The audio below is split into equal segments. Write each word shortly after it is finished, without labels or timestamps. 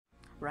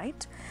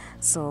right?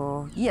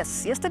 So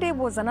yes, yesterday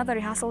was another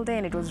rehearsal day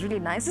and it was really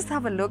nice. Just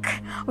have a look.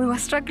 We were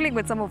struggling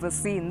with some of the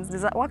scenes.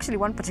 There's actually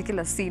one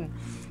particular scene.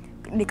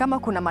 Ni kama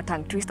kuna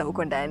matang twister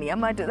huko ndani.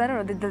 I don't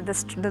know,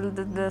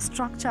 the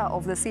structure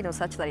of the scene was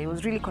such that it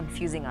was really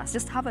confusing us.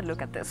 Just have a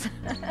look at this.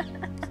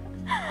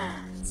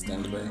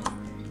 Stand by.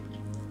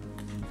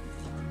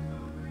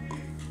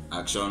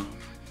 Action.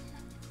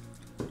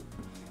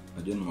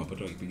 Najua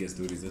nimepata wakipiga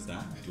stories sasa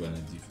ati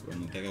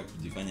wanataka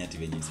kujifanya ati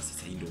venye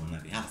sasa ndio wana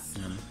rehearse.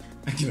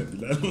 Akina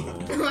Bilal.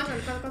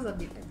 Kwanza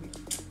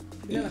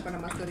Bilal akona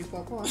mastori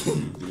kwa.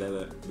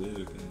 Bilal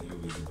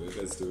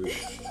kan story.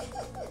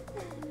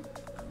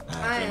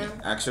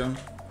 Action.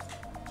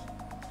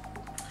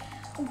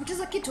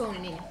 Umpoteza kitu au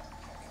nini?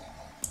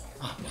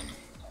 Bwana.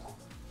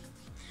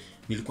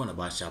 Nilikuwa na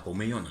bahasha hapo,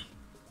 umeiona?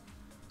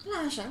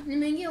 Lahasha,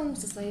 nimeingia huko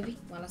sasa hivi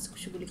wala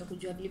sikushughulika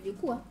kujua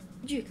vilivyokuwa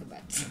juu ya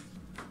kabati.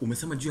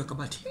 Umesema juu ya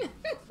kabati?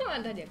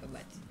 Ndani ya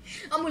kabati.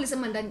 Au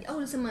ulisema ndani, au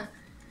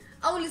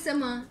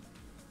ulisema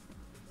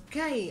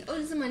Kai, au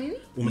ulisema nini?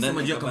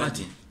 Umesema juu ya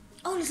kabati?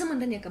 Au ulisema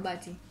ndani ya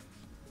kabati?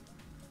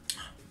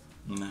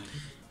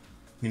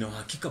 Nina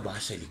uhakika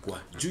bahasha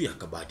ilikuwa juu ya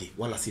kabati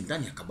wala si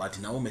ndani ya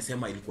kabati, na wewe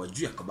umesema ilikuwa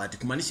juu ya kabati,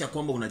 kumaanisha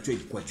kwamba unajua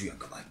ilikuwa juu ya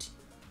kabati.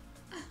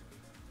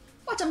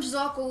 Wacha mchezo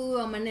wako huo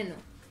wa maneno.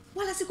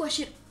 Wala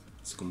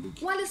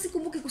Sikumbuki. Wala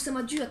sikumbuki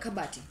kusema juu ya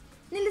kabati.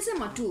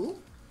 Nilisema tu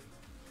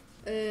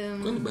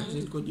kwani bahasha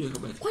ilikuwa juu ya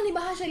kabati? Kwani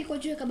bahasha ilikuwa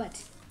juu ya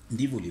kabati?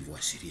 Ndivyo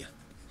ulivyoashiria.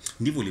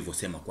 Ndivyo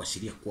ulivyosema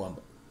kuashiria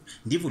kwamba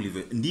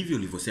ndivyo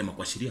ulivyosema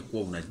kuashiria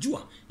kuwa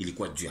unajua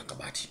ilikuwa juu ya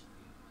kabati.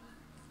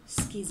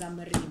 Sikiza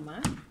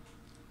Marima.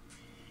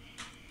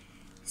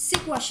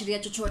 Sikuashiria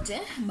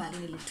chochote, bali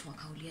nilitoa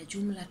kauli ya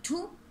jumla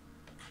tu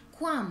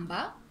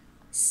kwamba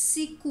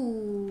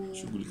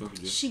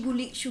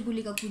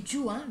shughulika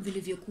kujua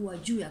vilivyokuwa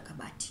juu ya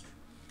kabati.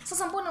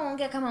 Sasa mbona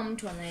unaongea kama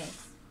mtu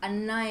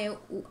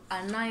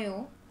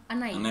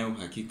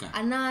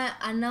Hakika.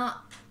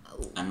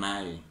 Mtu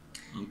ambaye.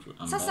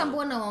 Sasa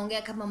mbona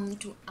unaongea kama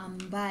mtu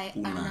ambaye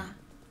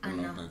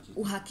ana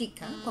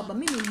uhakika kwamba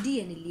mimi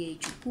ndiye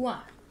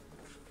niliyeichukua?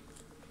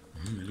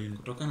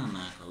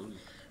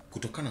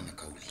 Kutokana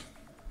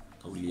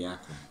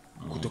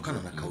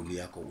na kauli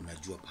yako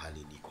unajua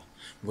pale liko.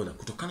 Ngoja,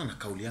 kutokana na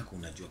kauli yako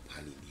unajua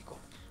pale liko.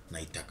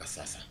 Naitaka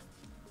sasa.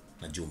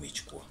 Najua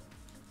umeichukua.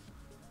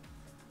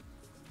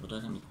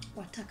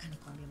 Wataka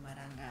nikwambie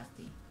mara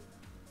ngapi?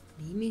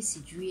 Mimi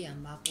sijui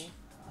ambapo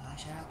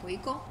bahasha yako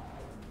iko.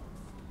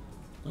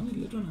 Kwani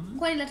iletwa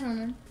na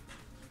nani?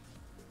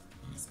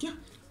 Unasikia?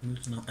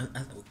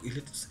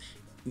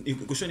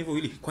 Kushoni hivyo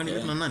hili. Kwani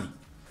iletwa na nani?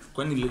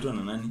 Kwani iletwa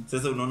na nani?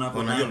 Sasa unaona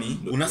hapo nani?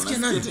 Unasikia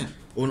nani?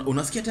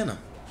 Unasikia tena?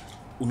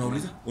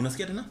 Unauliza?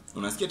 Unasikia tena?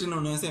 Unasikia tena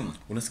unayosema?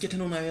 Unasikia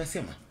tena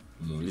unayosema?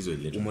 Muulizo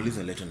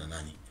iletwa na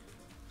nani?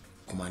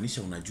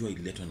 Kumaanisha unajua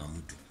iletwa na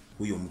mtu.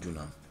 Huyo mtu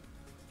na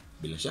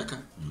bila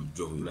shaka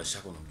unamjua huyo. Bila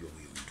shaka unamjua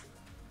huyo mtu.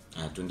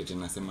 Twende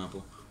tena sema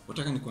hapo.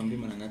 Unataka nikwambie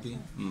mara ngapi?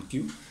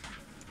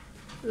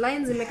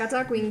 Lines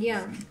imekataa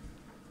kuingia.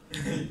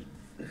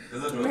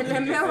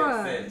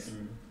 Umelemewa.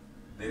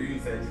 The real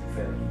felt.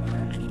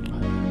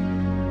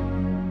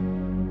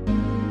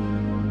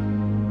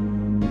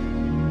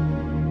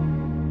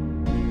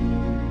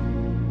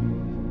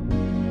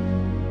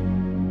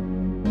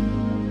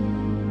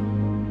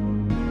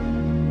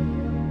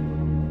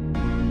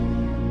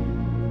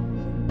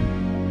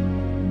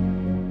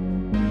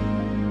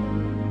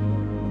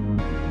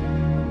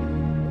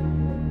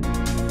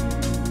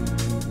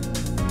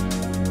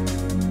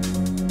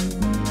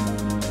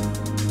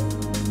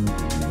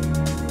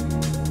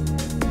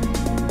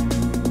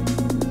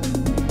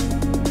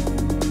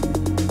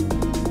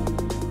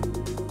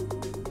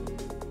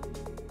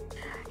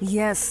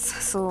 Yes,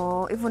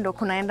 so hivyo ndo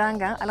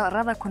kunaendanga,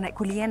 rather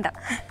kulienda.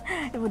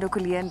 Hivyo ndo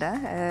kulienda.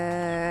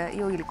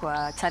 Hiyo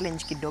ilikuwa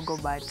challenge kidogo,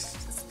 but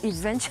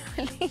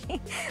eventually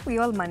we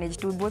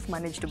both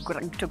managed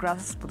to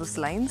grasp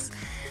those lines.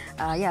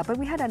 Yeah, but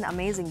we had an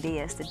amazing day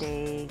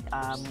yesterday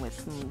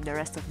with the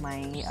rest of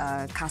my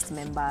cast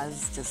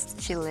members, just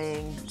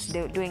chilling,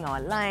 doing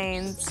our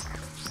lines.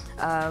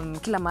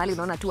 Kila mahali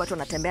unaona tu watu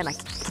wanatembea na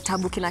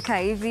kitabu kinakaa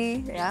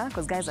hivi, yeah,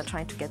 because guys are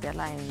trying to get their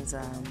lines.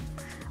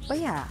 But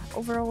yeah,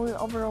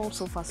 overall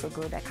so far so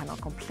good. I cannot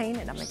complain,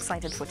 and I'm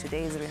excited for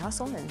today's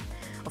rehearsal. And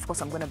of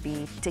course, I'm going to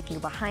be taking you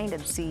behind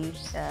and see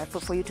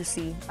for you to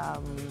see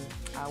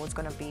what's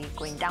going to be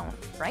going down,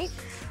 right?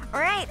 All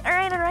right.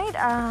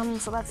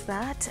 So that's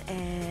that.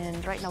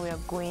 And right now we are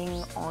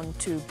going on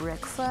to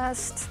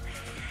breakfast.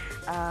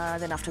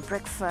 Then after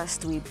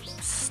breakfast, we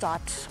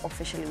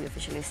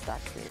officially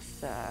start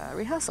with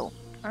rehearsrsal.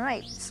 All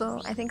right.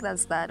 So I think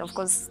that's that. Of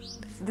course,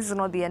 this is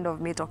not the end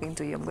of me talking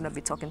to you. I'm going to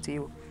be talking to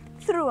you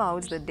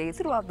throughout the day,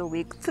 throughout the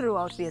week,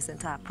 throughout this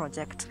entire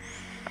project.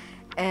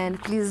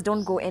 And please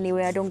don't go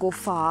anywhere, don't go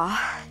far.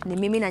 Ni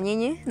mimi na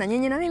nyinyi, na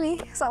nyinyi na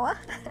mimi. Sawa?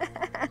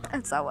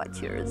 Sawa,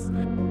 cheers.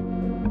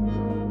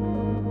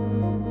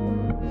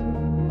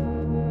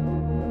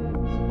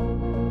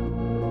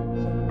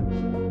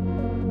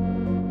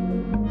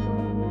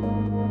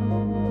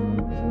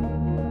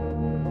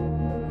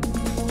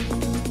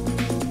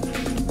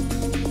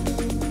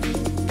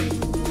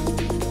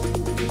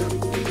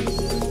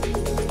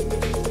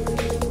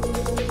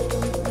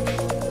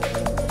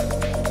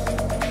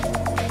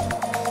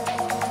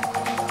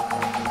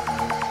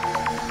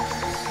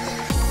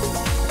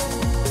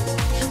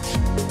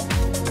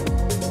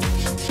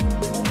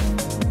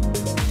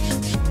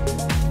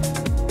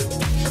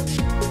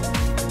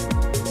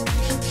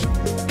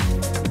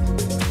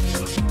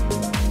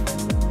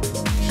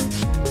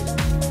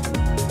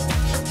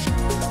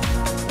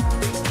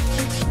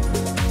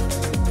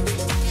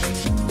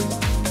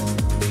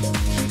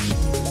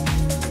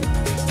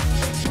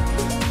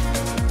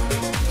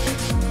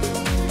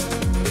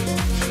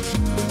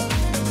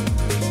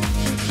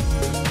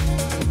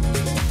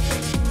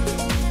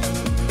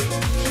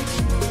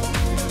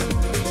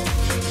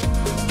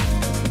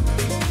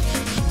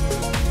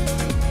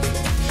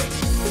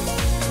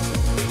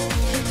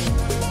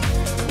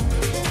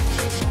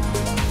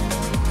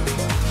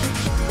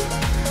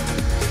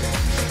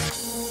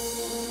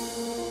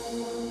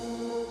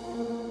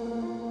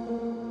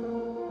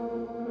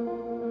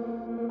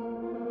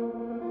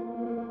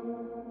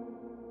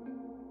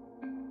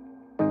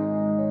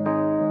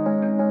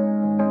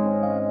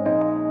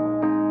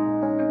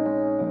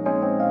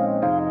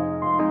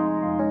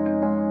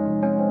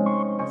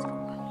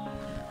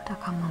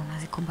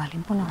 unazikubali?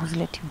 Mbona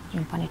huzileti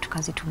nyumbani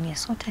tukazitumie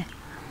sote?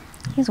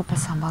 Hizo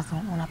pesa ambazo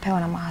unapewa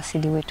na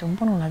mahasidi wetu,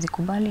 mbona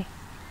unazikubali?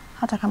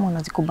 Hata kama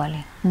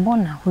unazikubali,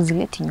 mbona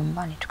huzileti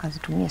nyumbani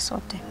tukazitumie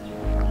sote?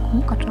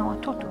 Kumbuka tuna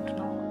watoto,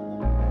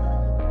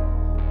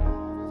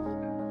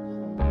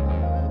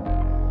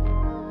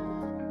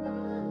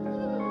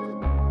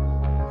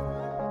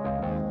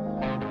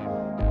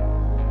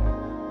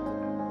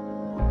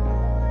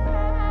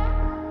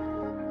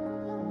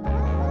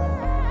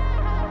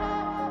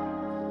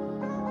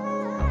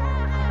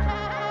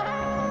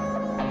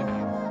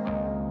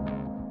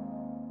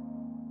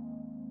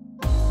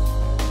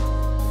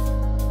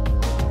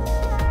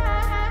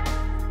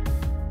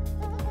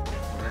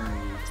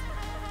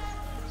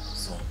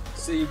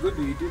 So you good?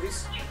 Do you do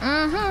this?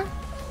 Mhm.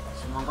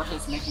 So Mangosha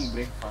is making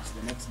breakfast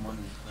the next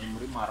morning when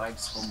Mrima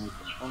arrives home with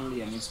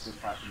only a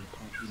newspaper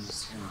in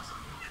his hands.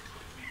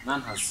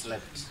 None has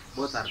slept.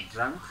 Both are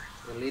drunk.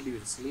 The lady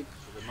will sleep,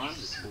 the man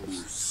will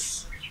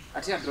booze.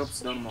 Atia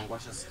drops down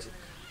Mangosha's stick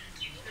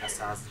as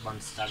her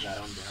husband stagger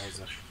around the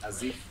house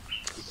as if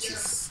it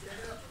is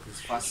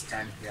his first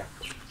time here.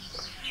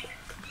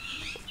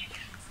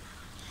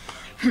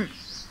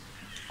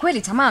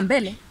 Kweli tamaa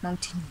mbele na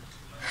utini.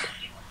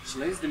 She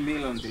lays the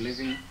meal on the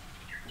living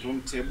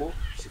room table.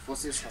 She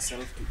forces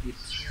herself to eat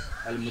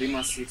while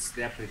Mrima sits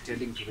there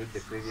pretending to read the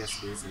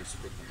previous day's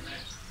newspaper.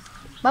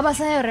 Baba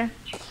Sayore,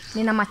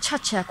 nina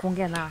machache ya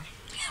kuongea nawe.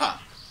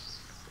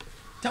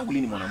 Tangu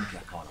lini mwanamke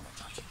akawa na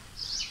machache?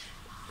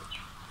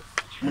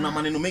 Mna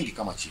maneno mengi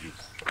kama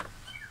chirika.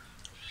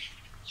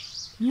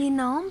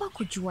 Ninaomba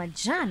kujua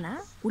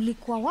jana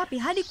ulikuwa wapi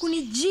hadi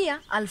kunijia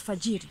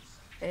alfajiri.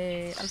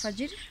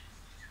 Alfajiri?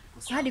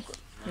 Hadi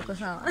niko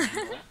sawa.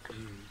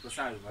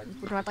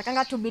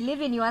 Tunatakanga to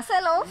believe in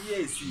yourself.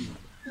 Yes.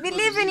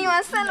 Believe in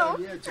yourself.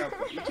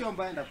 Ikiwa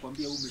mbaya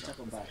ndakwambia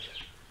umechapa mbaya.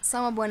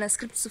 Sawa bwana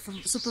script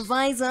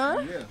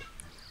supervisor. Yeah.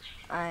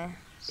 Aya.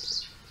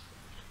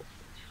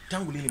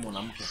 Tangu lini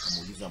mwanamke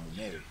akamuuliza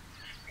mumewe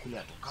kule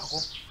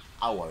atokako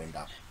au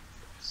aendako?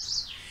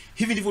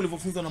 Hivi ndivyo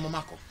ulivyofunzwa na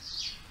mamako?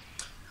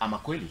 Ama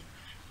kweli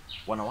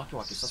wanawake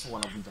wa kisasa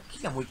wanavunja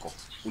kila mwiko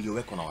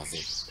uliowekwa na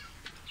wazee?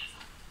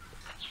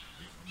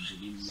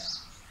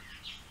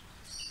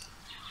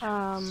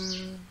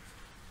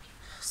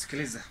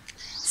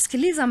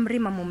 Sikiliza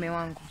Mrima mume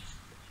wangu.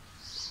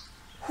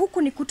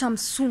 Huku nikuta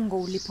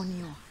msungo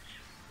uliponioa.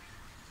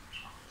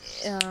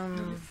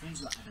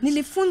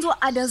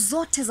 Nilifunzwa ada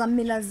zote za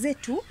mila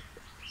zetu.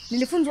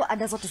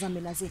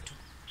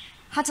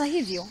 Hata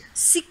hivyo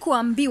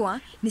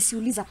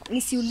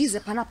nisiulize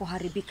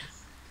panapoharibika.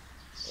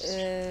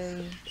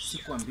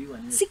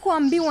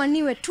 Sikuambiwa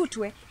niwe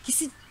tutwe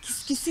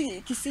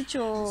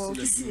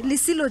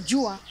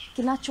lisilojua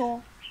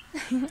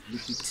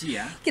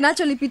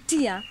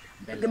kinacholipitia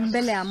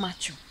mbele ya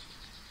macho.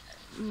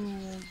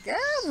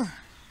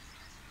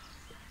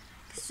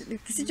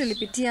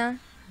 Kisicholipitia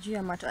juu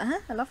ya macho.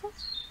 Alafu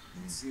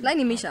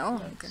line imisha.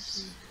 Okay.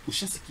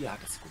 Ushasikia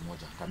hata siku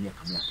moja kamia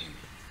pembe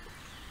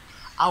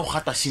au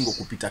hata shingo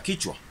kupita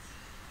kichwa?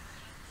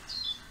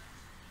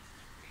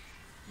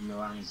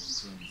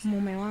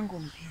 Mume wangu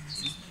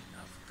mpenzi.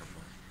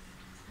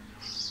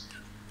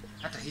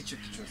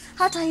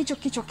 Hata hicho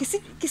kichwa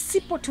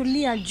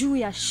kisipotulia juu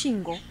ya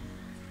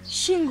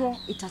shingo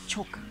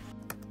itachoka.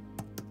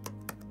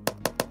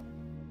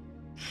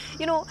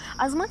 You know,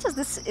 as much as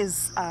this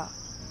is a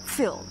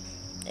film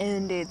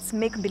and it's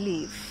make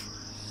believe,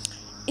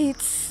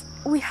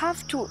 we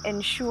have to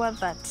ensure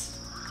that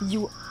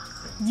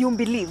you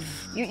believe.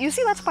 You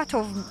see that part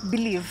of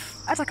believe.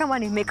 Hata kama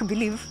ni make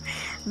believe,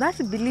 that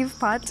believe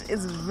part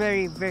is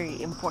very,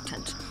 very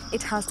important.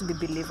 It has to be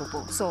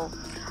believable. So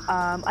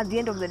at the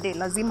end of the day,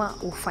 lazima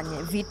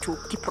ufanye vitu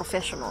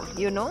ki-professional,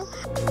 you know?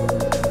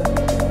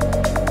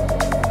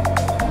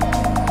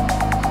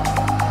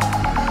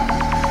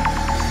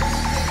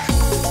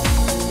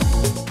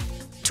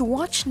 To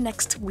watch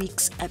next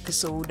week's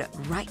episode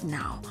right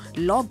now,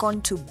 log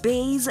on to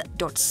base.co.ke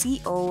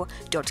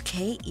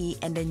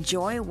and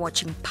enjoy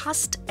watching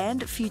past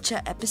and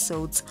future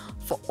episodes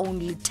for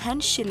only 10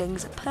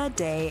 shillings per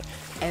day,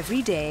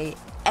 every day,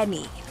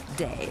 any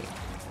day.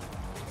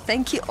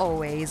 Thank you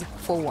always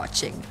for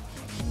watching.